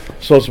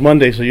So it's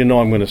Monday, so I'm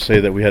going to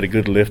say that we had a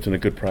good lift and a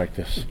good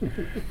practice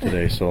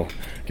today. So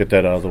get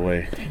that out of the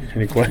way.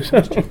 Any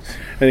questions?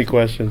 Any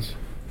questions?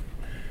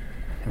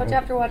 Coach,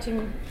 after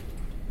watching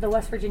the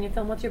West Virginia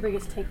film, what's your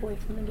biggest takeaway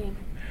from the game?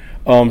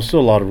 Still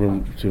a lot of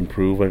room to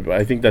improve.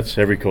 I think that's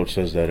every coach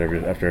says that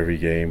after every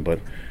game, but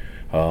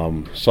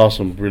saw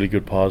some really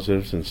good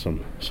positives and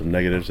some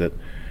negatives that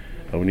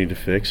we need to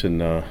fix,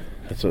 and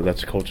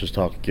that's coach's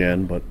talk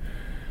again. But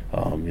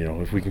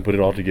if we can put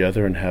it all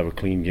together and have a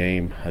clean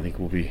game, I think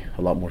we'll be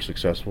a lot more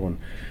successful. And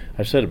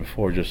I've said it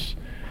before, just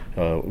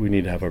we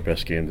need to have our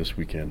best game this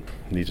weekend.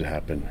 It needs to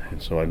happen.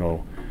 And so I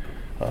know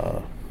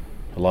a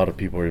lot of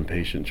people are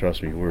impatient.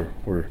 Trust me,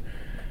 we're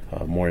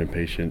more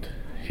impatient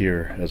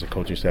here as a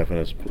coaching staff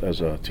and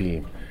as a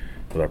team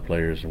with our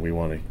players, and we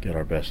want to get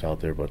our best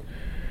out there. But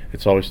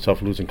it's always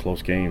tough losing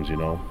close games. You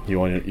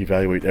want to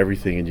evaluate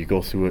everything, and you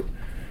go through it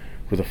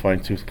with a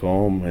fine-tooth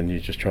comb, and you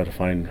just try to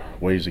find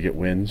ways to get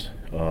wins.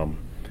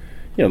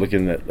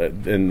 Looking at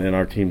and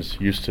our team's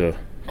used to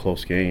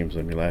close games.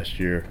 I mean, last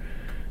year,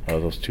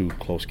 those two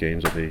close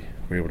games that they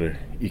were able to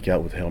eke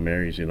out with Hail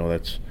Marys,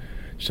 that's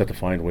just have to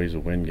find ways to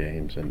win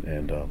games.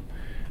 And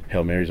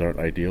Hail Marys aren't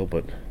ideal,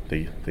 but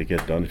they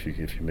get done if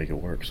you make it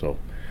work. So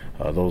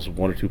those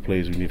one or two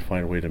plays we need to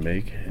find a way to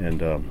make,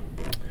 and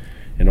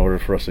in order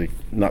for us to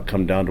not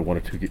come down to one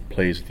or two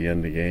plays at the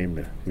end of the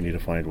game, we need to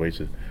find ways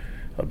to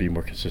be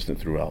more consistent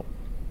throughout.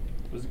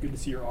 Was it good to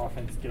see your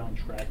offense get on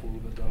track a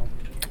little bit, though?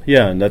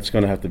 Yeah, and that's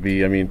going to have to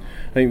be. I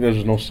think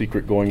there's no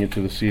secret going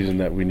into the season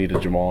that we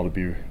needed Jamal to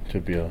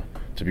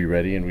be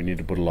ready, and we need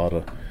to put a lot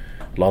of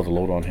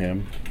load on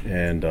him.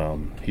 And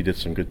he did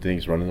some good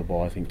things running the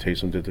ball. I think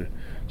Taysom did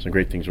some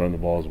great things running the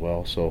ball as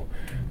well. So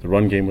the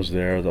run game was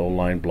there. The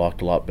O-line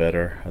blocked a lot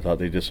better. I thought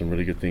they did some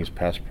really good things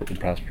pass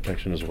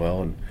protection as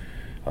well. And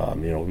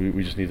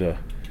we just need to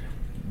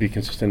be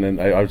consistent,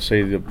 and I would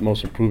say the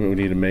most improvement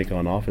we need to make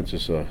on offense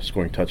is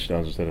scoring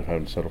touchdowns instead of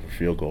having to settle for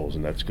field goals,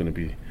 and that's going to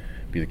be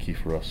the key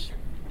for us.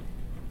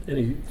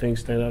 Anything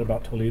stand out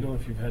about Toledo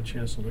if you've had a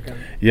chance to look at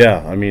it?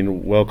 Yeah,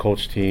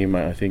 well-coached team.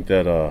 I think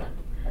that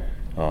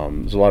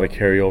there's a lot of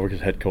carryover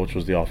because head coach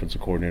was the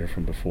offensive coordinator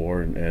from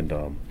before,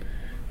 and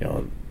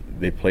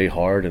they play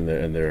hard, and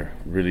they're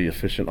really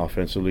efficient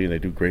offensively, and they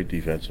do great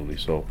defensively.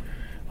 So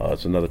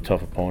it's another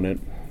tough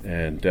opponent,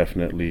 and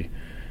definitely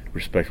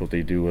respect what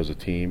they do as a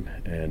team,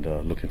 and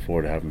looking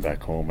forward to having them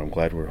back home. I'm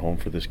glad we're home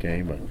for this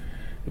game.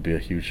 It'll be a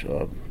huge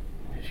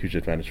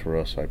advantage for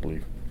us, I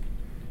believe.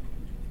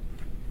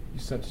 You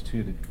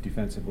substituted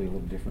defensively a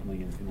little differently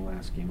in the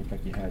last game. It looked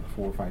like you had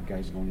 4 or 5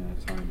 guys going in at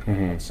a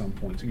time at some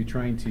point. So you're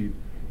trying to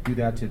do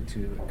that to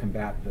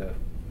combat the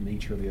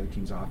nature of the other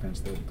team's offense,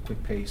 the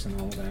quick pace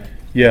and all of that.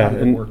 Yeah,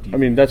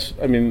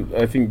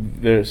 I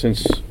think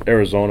since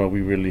Arizona,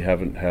 we really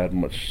haven't had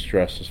much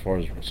stress as far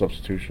as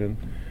substitution.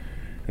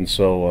 And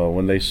so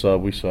when they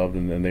subbed, we subbed,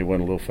 and then they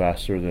went a little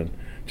faster than,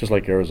 just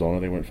like Arizona,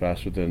 they went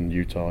faster than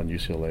Utah and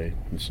UCLA.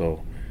 And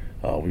so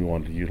we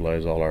wanted to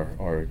utilize all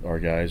our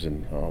guys,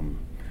 and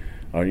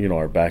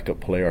our backup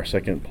player, our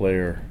second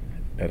player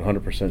at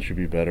 100% should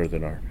be better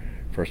than our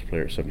first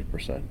player at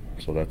 70%.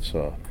 So that's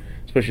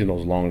especially in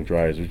those long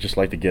drives. We just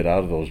like to get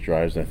out of those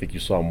drives, and I think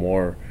you saw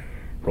more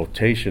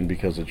rotation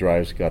because the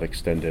drives got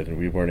extended, and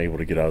we weren't able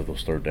to get out of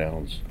those third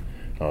downs.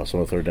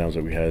 Some of the third downs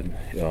that we had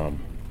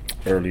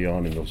early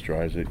on in those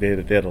drives, they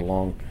had a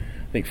long,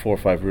 I think 4 or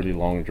 5 really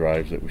long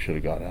drives that we should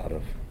have got out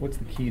of. What's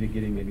the key to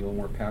getting maybe a little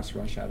more pass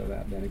rush out of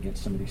that than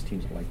against some of these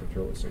teams that like to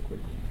throw it so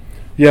quickly?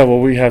 Yeah, well,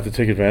 we have to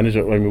take advantage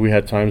of. We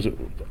had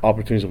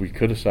opportunities that we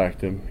could have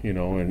sacked him,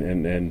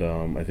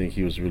 and I think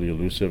he was really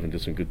elusive and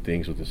did some good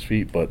things with his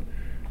feet. But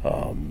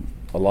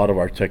a lot of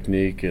our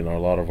technique and a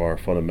lot of our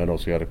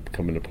fundamentals got to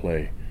come into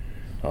play,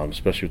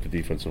 especially with the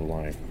defensive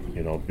line.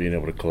 Being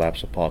able to collapse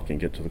the pocket and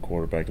get to the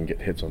quarterback and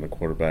get hits on the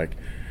quarterback.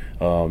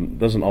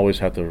 Doesn't always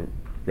have to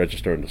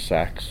register into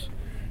sacks,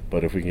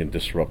 but if we can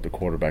disrupt the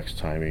quarterback's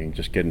timing,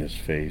 just get in his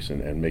face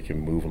and make him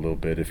move a little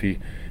bit. If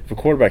a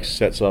quarterback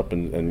sets up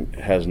and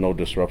has no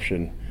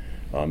disruption,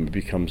 it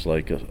becomes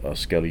like a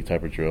Skelly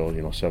type of drill,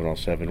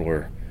 7-on-7,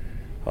 where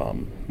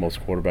most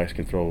quarterbacks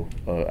can throw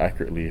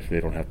accurately if they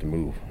don't have to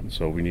move. And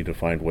so we need to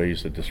find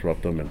ways to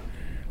disrupt them and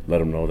let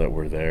them know that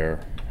we're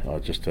there,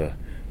 just to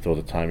throw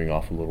the timing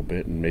off a little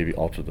bit and maybe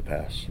alter the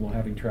pass. Will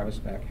having Travis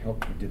back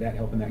help? Did that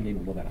help in that game,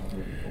 or will that help?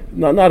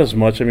 Not as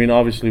much.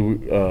 Obviously,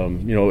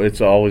 it's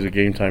always a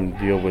game time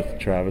deal with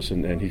Travis,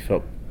 and he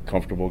felt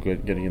comfortable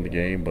getting in the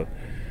game. But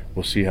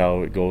we'll see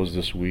how it goes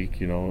this week.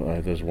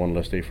 There's one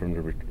less day for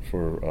him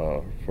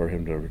for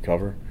him to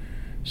recover.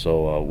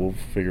 So we'll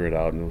figure it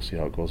out and we'll see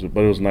how it goes.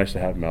 But it was nice to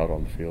have him out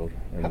on the field,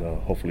 and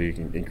hopefully he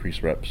can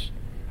increase reps.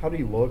 How do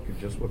you look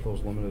just with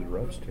those limited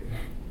reps, too?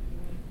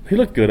 He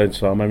looked good at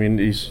some.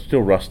 he's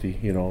still rusty,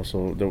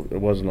 so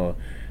it wasn't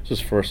it's his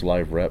first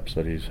live reps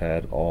that he's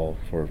had all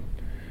for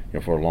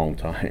a long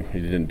time. He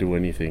didn't do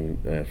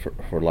anything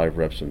for live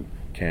reps in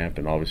camp,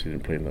 and obviously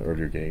didn't play in the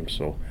earlier games.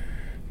 So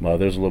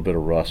there's a little bit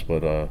of rust,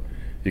 but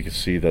you can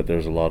see that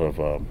there's a lot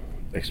of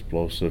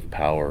explosive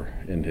power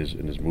in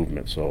his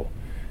movement. So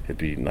it'd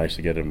be nice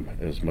to get him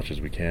as much as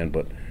we can,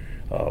 but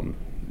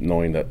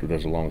knowing that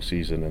there's a long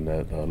season and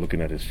that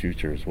looking at his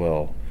future as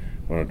well,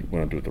 want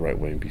to do it the right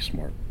way and be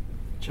smart.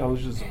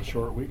 Challenges of a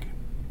short week?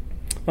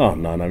 Oh,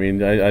 none. I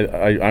mean,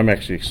 I'm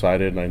actually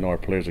excited, and I know our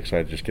players are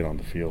excited to just get on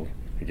the field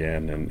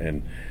again,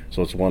 and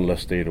so it's one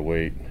less day to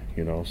wait,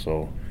 you know.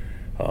 So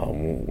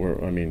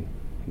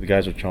the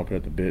guys are chomping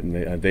at the bit,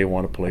 and they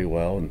want to play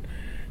well, and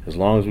as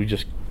long as we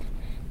just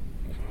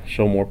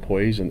show more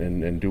poise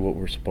and do what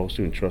we're supposed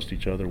to and trust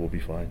each other, we'll be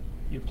fine.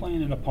 You're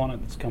playing an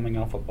opponent that's coming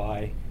off a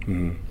bye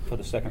for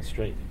the second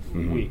straight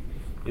week.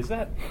 Is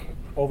that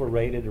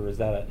overrated, or is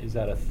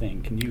that a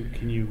thing? Can you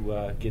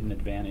get an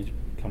advantage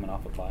coming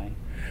off a bye?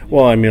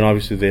 Well, I mean,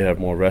 obviously they have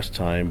more rest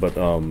time, but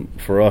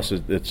for us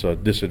it's a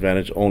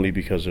disadvantage only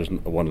because there's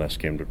one less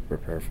game to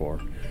prepare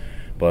for.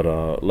 But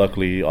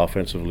luckily,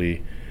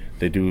 offensively,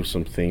 they do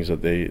some things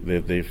that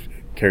they've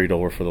carried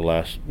over for the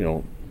last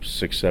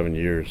 6-7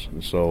 years,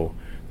 and so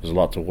there's a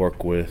lot to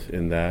work with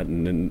in that.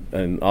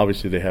 And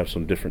obviously they have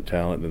some different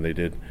talent than they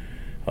did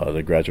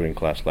the graduating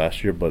class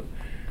last year, but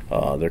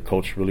they're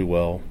coached really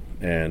well,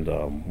 and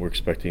we're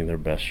expecting their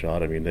best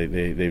shot. I mean,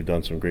 they've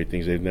done some great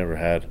things. They've never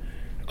had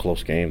a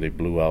close game. They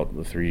blew out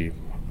the 3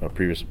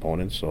 previous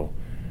opponents, so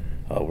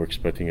we're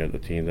expecting a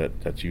team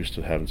that's used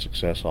to having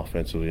success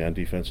offensively and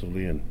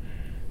defensively, and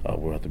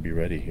we'll have to be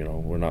ready. You know,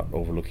 we're not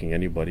overlooking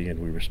anybody, and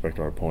we respect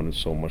our opponents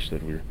so much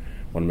that we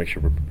want to make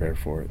sure we're prepared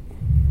for it.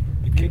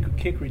 The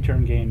kick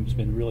return game's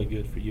been really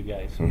good for you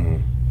guys.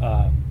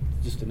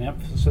 Just an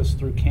emphasis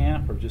through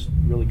camp, or just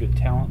really good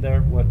talent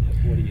there? What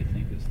do you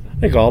think is I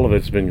think all of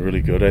it's been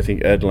really good. I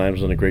think Ed Lamb's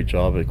done a great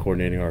job at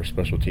coordinating our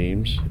special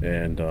teams,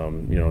 and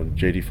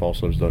J.D.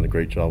 Falsow's done a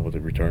great job with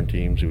the return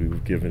teams.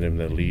 We've given him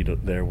the lead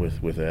there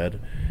with Ed,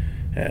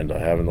 and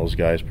having those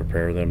guys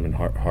prepare them, and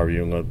Harvey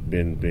Young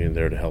being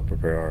there to help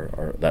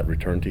prepare that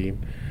return team.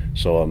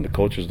 So the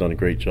coach has done a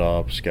great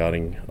job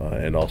scouting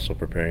and also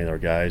preparing our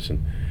guys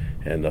and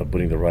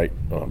putting the right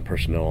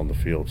personnel on the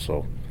field.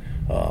 So,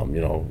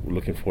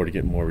 looking forward to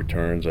getting more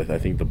returns. I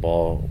think the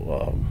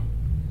ball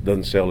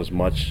doesn't sail as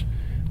much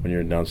when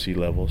you're down sea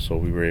level, so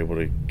we were able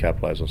to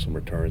capitalize on some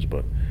returns.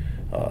 But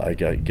I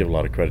give a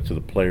lot of credit to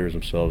the players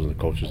themselves and the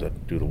coaches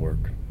that do the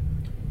work.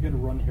 You're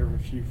going to run here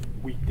with a few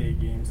weekday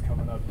games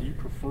coming up. Do you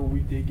prefer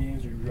weekday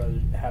games, or would you rather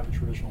have a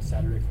traditional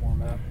Saturday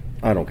format?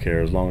 I don't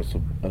care. As long as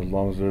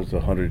there's a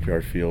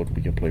 100-yard field,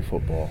 we can play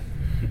football.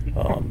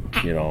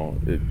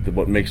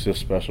 What makes this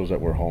special is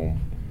that we're home.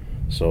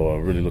 So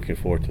really looking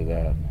forward to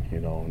that,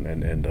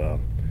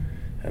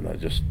 and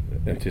just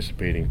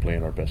anticipating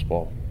playing our best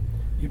ball.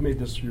 You've made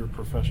this your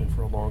profession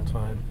for a long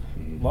time.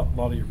 A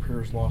lot of your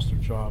peers lost their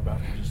job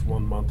after just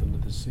 1 month into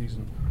this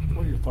season.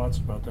 What are your thoughts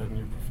about that in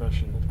your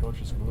profession, that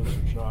coaches can lose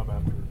their job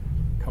after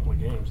a couple of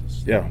games?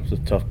 It's a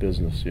tough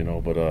business,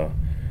 but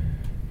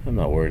I'm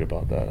not worried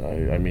about that.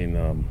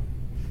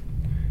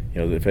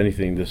 If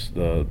anything, this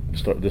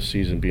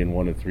season being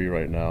 1-3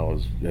 right now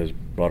has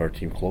brought our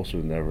team closer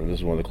than ever. And this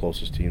is one of the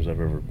closest teams I've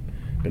ever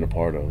been a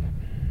part of.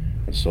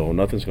 And so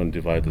nothing's going to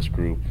divide this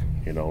group.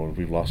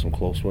 We've lost some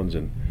close ones,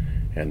 and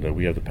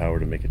we have the power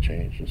to make a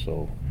change. And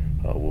so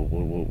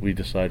we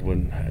decide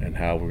when and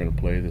how we're going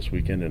to play this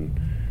weekend. And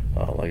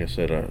like I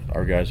said,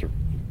 our guys are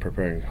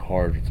preparing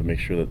hard to make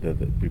sure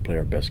that we play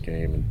our best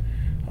game,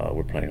 and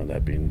we're planning on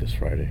that being this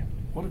Friday.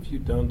 What have you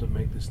done to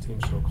make this team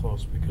so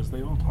close? Because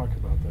they all talk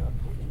about that.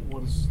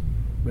 What has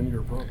been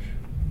your approach?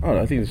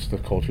 I think it's the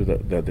culture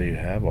that they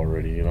have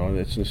already.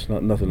 It's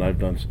not nothing I've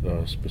done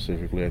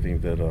specifically. I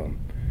think that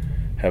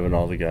having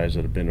all the guys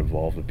that have been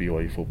involved with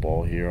BYU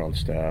football here on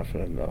staff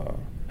and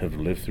have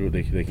lived through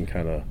it, they can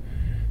kind of,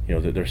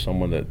 that there's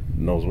someone that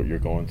knows what you're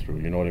going through.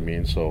 You know what I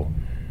mean? So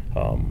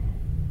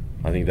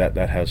I think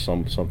that has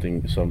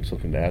something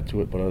to add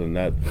to it. But other than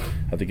that,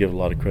 I have to give a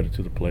lot of credit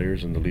to the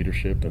players and the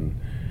leadership and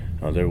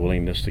their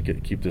willingness to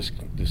keep this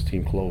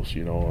team close.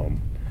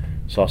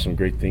 Saw some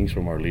great things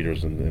from our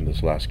leaders in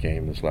this last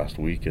game, this last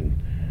week, and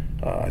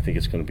I think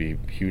it's going to be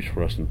huge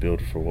for us and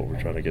build for what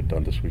we're trying to get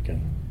done this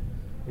weekend.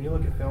 When you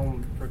look at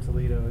film for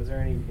Toledo, is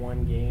there any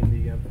one game that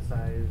you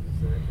emphasize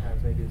that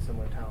has maybe a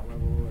similar talent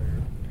level?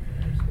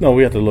 No,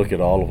 we have to look at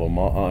all of them.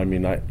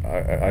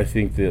 I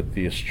think that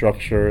the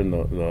structure and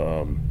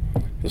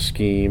the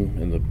scheme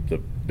and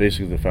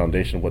basically the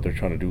foundation of what they're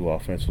trying to do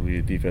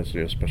offensively,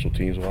 defensively, and special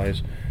teams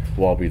wise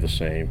will all be the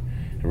same,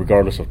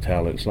 regardless of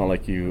talent. It's not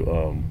like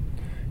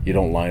you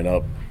don't line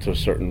up to a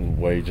certain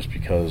way just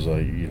because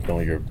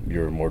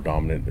you're more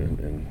dominant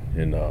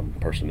in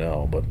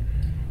personnel. But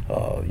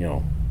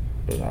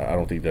I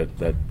don't think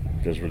that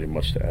there's really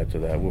much to add to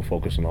that. We'll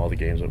focus on all the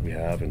games that we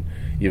have and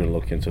even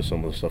look into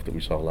some of the stuff that we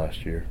saw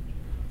last year.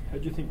 How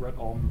do you think Rhett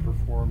Allman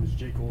performs?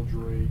 Jake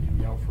Oldroyd can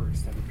be out for an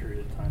extended period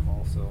of time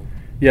also.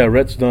 Yeah,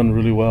 Rhett's done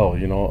really well.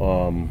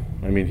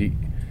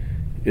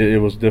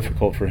 It was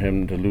difficult for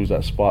him to lose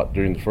that spot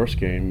during the first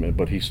game,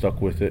 but he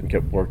stuck with it and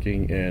kept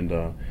working,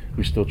 and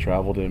we still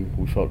traveled him.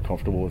 We felt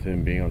comfortable with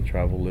him being on the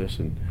travel list,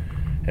 and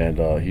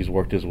he's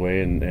worked his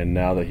way, and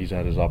now that he's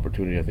had his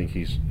opportunity, I think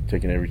he's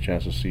taken every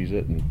chance to seize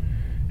it, and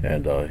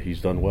he's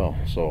done well.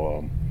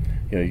 So,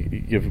 you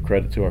give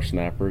credit to our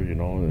snapper,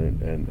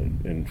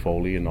 and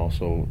Foley, and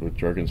also with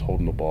Juergens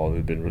holding the ball.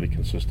 They've been really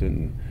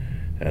consistent,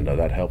 and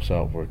that helps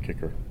out for a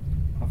kicker.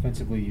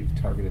 Offensively, you've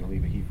targeted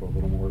Oliva Hefo a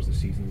little more as the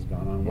season's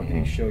gone on. What did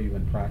he show you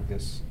in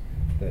practice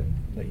that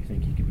you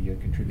think he could be a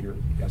contributor?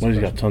 Well,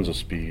 he's got tons of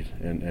speed,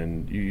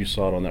 and you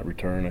saw it on that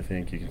return. I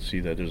think you can see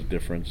that there's a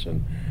difference,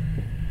 and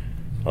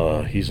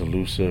he's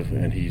elusive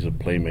and he's a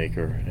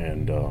playmaker,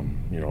 and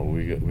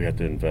we have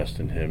to invest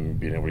in him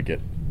being able to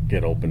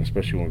get open,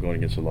 especially when we're going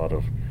against a lot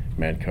of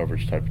man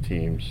coverage type of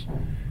teams.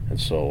 And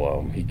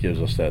so he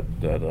gives us that.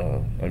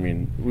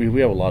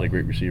 We have a lot of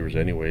great receivers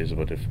anyways,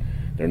 but if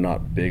they're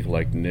not big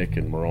like Nick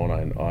and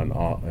Morona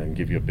and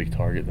give you a big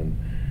target, then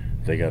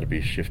they got to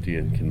be shifty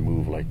and can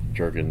move like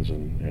Juergens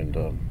and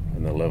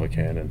the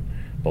Levican and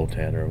Bo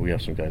Tanner. We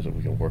have some guys that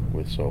we can work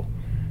with. So,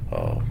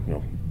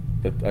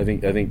 but I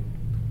think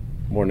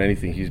more than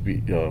anything,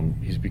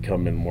 he's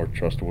becoming more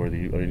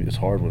trustworthy. I mean, it's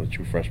hard when a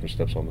true freshman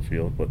steps on the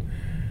field, but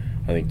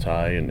I think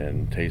Ty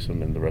and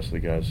Taysom and the rest of the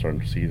guys are starting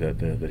to see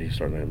that he's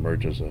starting to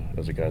emerge as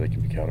a guy that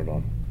can be counted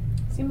on.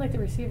 Seemed like the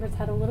receivers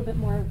had a little bit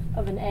more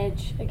of an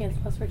edge against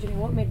West Virginia.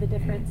 What made the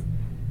difference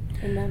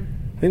in them?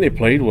 I think they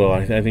played well.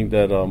 I think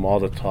that all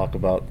the talk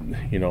about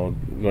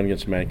going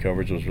against man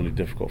coverage was really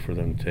difficult for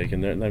them to take.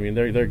 And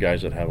they're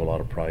guys that have a lot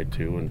of pride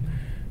too,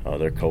 and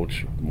their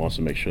coach wants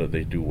to make sure that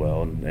they do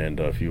well. And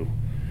if you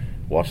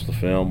watch the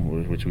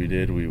film, which we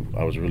did,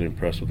 I was really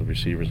impressed with the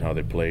receivers and how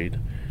they played.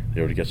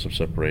 They were to get some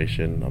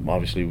separation.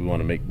 Obviously, we want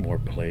to make more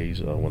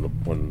plays when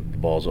the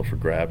ball's up for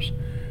grabs.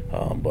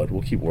 But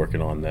we'll keep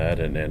working on that.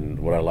 And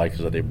what I like is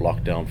that they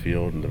blocked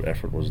downfield and the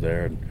effort was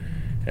there.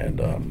 And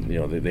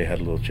they had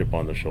a little chip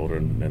on their shoulder,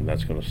 and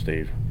that's going to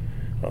stay,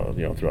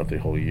 throughout the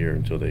whole year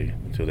until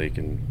they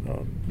can,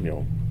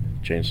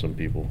 change some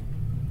people's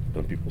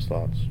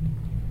thoughts.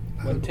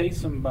 When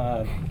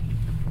Taysom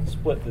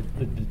split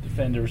the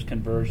defenders,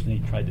 converged, and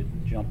he tried to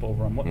jump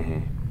over him,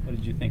 what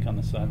did you think on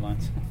the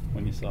sidelines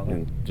when you saw that?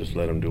 And just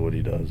let him do what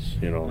he does.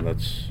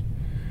 That's.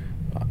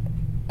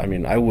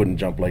 I wouldn't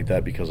jump like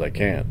that because I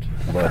can't.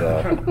 But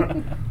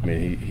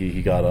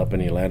he got up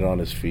and he landed on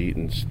his feet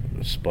and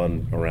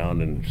spun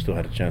around and still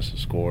had a chance to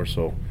score.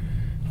 So,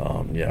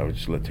 I would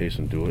just let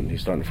Taysom do it. And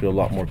he's starting to feel a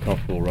lot more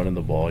comfortable running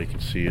the ball. You can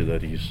see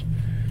that he's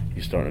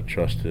starting to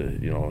trust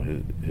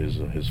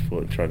his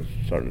foot, starting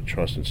to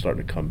trust and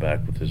starting to come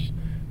back with his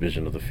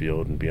vision of the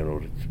field and being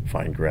able to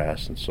find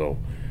grass. And so,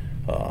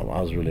 I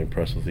was really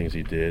impressed with the things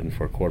he did. And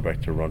for a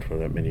quarterback to run for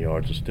that many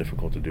yards is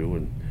difficult to do.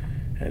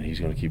 And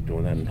he's going to keep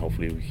doing that, and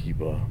hopefully we keep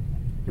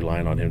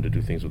relying on him to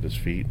do things with his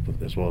feet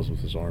as well as with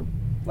his arm.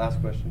 Last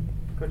question.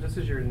 Coach, this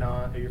is your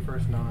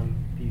first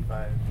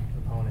non-P5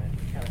 opponent,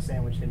 kind of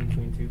sandwiched in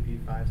between two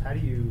P5s. How do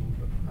you...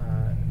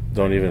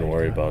 Don't even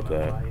worry about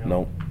that.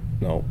 No.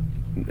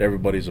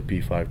 Everybody's a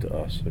P5 to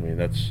us.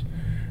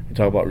 You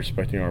talk about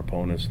respecting our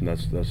opponents, and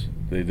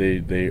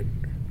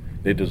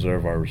they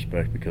deserve our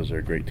respect because they're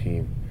a great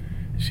team.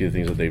 You see the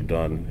things that they've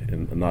done,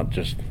 and not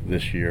just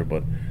this year,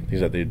 but things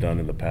that they've done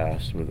in the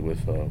past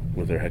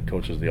with their head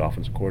coach as the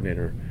offensive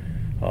coordinator.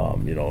 I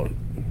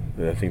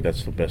think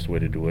that's the best way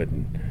to do it.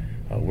 And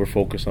we're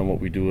focused on what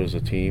we do as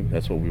a team.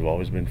 That's what we've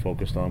always been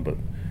focused on. But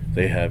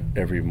they have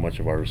every much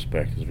of our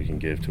respect as we can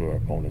give to our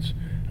opponents,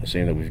 the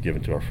same that we've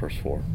given to our first four.